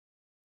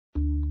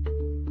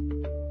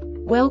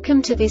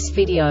Welcome to this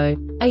video.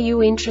 Are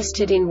you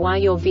interested in why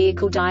your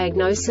vehicle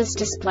diagnosis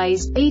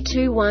displays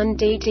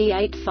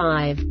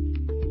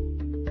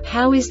B21DD-85?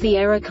 How is the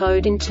error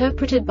code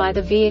interpreted by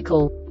the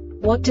vehicle?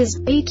 What does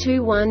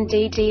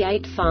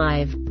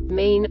B21DD-85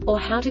 mean, or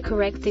how to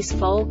correct this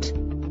fault?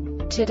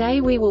 Today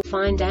we will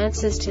find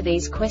answers to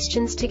these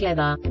questions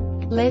together.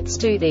 Let's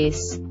do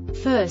this.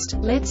 First,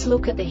 let's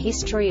look at the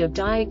history of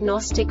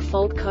diagnostic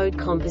fault code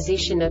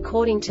composition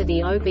according to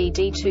the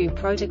OBD2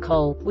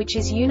 protocol, which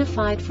is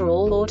unified for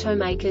all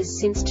automakers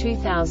since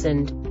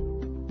 2000.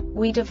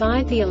 We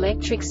divide the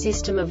electric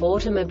system of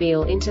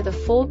automobile into the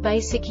four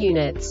basic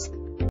units: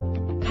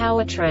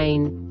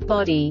 powertrain,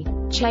 body,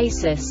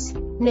 chassis,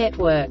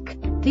 network.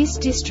 This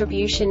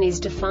distribution is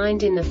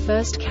defined in the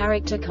first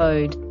character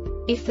code.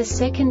 If the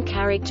second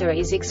character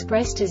is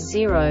expressed as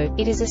 0,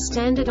 it is a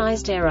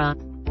standardized error.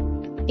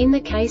 In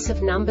the case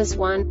of numbers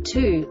 1,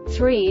 2,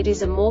 3, it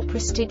is a more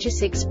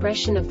prestigious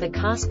expression of the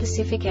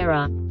car-specific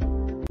error.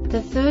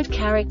 The third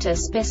character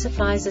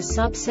specifies a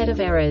subset of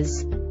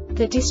errors.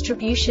 The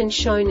distribution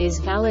shown is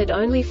valid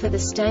only for the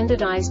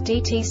standardized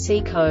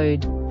DTC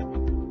code.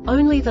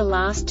 Only the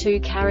last two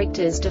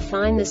characters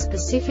define the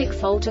specific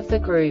fault of the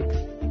group.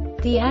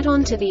 The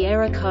add-on to the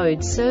error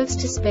code serves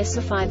to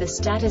specify the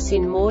status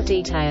in more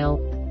detail.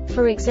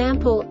 For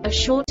example, a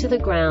short to the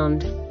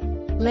ground.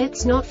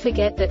 Let's not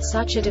forget that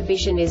such a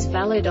division is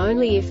valid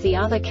only if the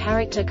other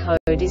character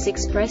code is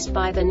expressed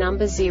by the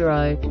number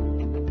 0.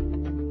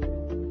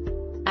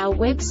 Our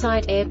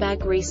website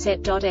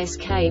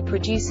airbagreset.sk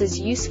produces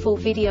useful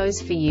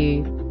videos for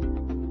you.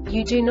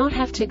 You do not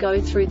have to go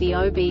through the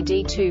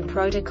OBD2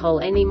 protocol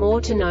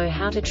anymore to know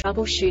how to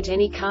troubleshoot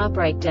any car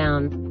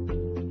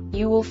breakdown.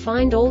 You will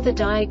find all the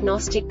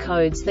diagnostic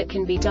codes that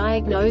can be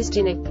diagnosed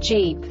in a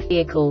Jeep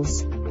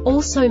vehicles.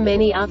 Also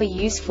many other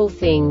useful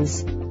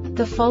things.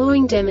 The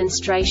following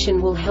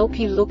demonstration will help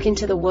you look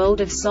into the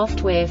world of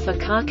software for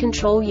car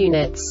control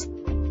units.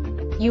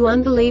 You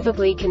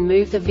unbelievably can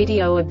move the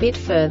video a bit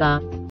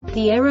further.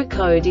 The error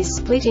code is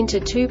split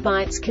into 2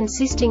 bytes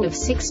consisting of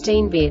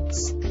 16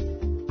 bits.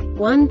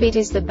 1 bit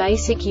is the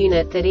basic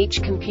unit that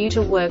each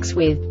computer works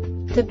with.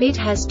 The bit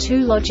has 2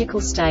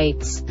 logical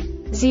states: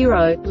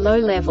 0, low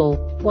level,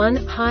 1,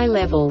 high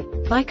level.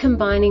 By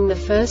combining the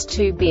first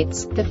 2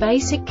 bits, the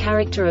basic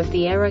character of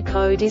the error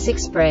code is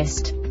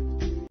expressed.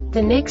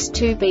 The next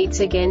 2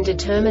 beats again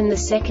determine the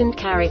second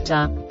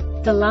character.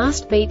 The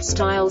last beat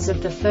styles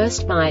of the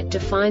first byte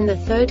define the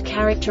third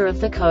character of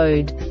the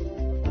code.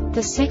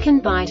 The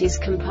second byte is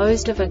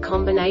composed of a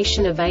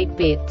combination of 8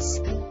 bits.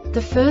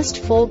 The first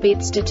 4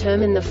 bits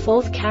determine the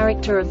fourth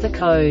character of the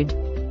code.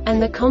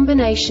 And the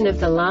combination of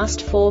the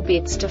last 4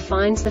 bits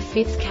defines the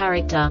fifth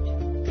character.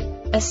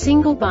 A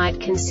single byte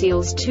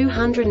conceals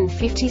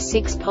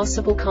 256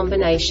 possible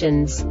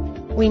combinations.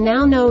 We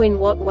now know in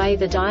what way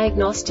the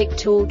diagnostic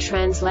tool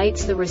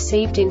translates the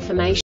received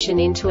information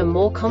into a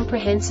more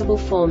comprehensible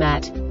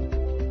format.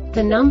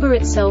 The number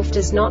itself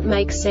does not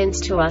make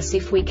sense to us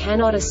if we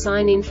cannot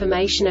assign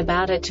information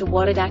about it to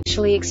what it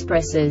actually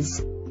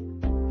expresses.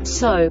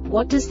 So,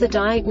 what does the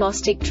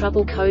diagnostic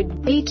trouble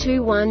code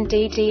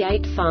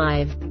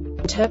B21DD-85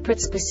 interpret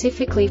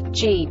specifically for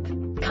Jeep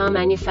car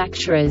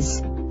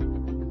manufacturers?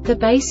 The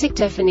basic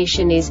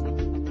definition is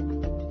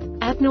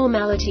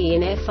abnormality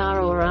in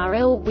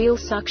s.r.o.the wheel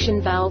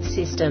suction valve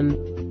system.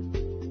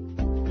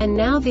 And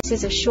now this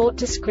is a short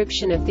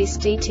description of this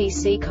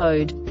DTC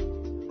code.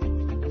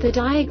 The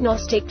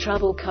diagnostic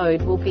trouble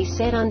code will be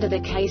set under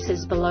the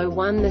cases below.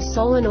 1. The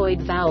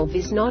solenoid valve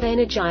is not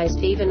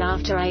energized even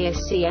after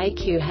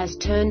ASC-ECU has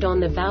turned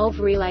on. The valve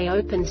relay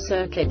open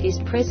circuit is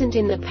present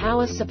in the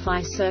power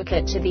supply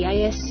circuit to the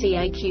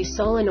ASC-ECU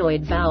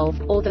solenoid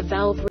valve, or the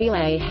valve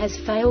relay has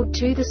failed.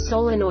 2. The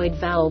solenoid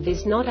valve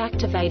is not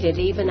activated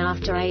even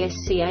after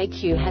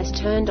ASC-ECU has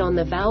turned on.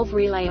 The valve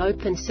relay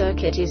open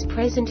circuit is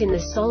present in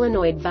the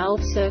solenoid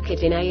valve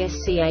circuit in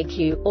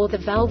ASC-ECU, or the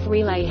valve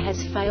relay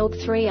has failed.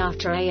 3.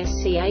 After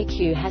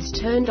ASC-ECU has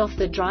turned off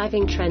the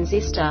driving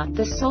transistor,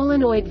 the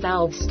solenoid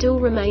valve still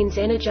remains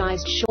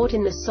energized. Short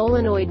in the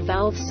solenoid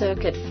valve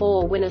circuit.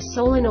 4. When a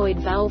solenoid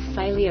valve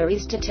failure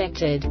is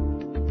detected.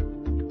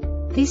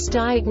 This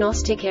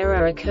diagnostic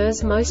error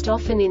occurs most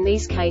often in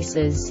these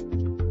cases: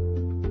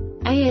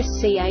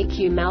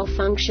 ASC-ECU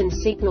malfunction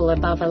signal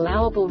above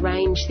allowable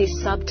range. This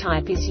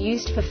subtype is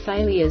used for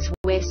failures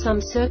where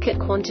some circuit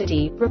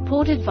quantity,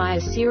 reported via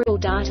serial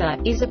data,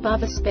 is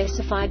above a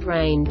specified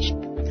range.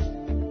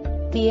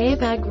 The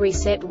Airbag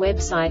Reset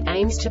website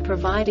aims to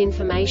provide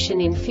information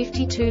in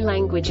 52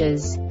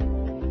 languages.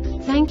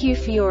 Thank you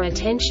for your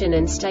attention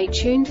and stay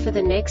tuned for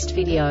the next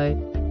video.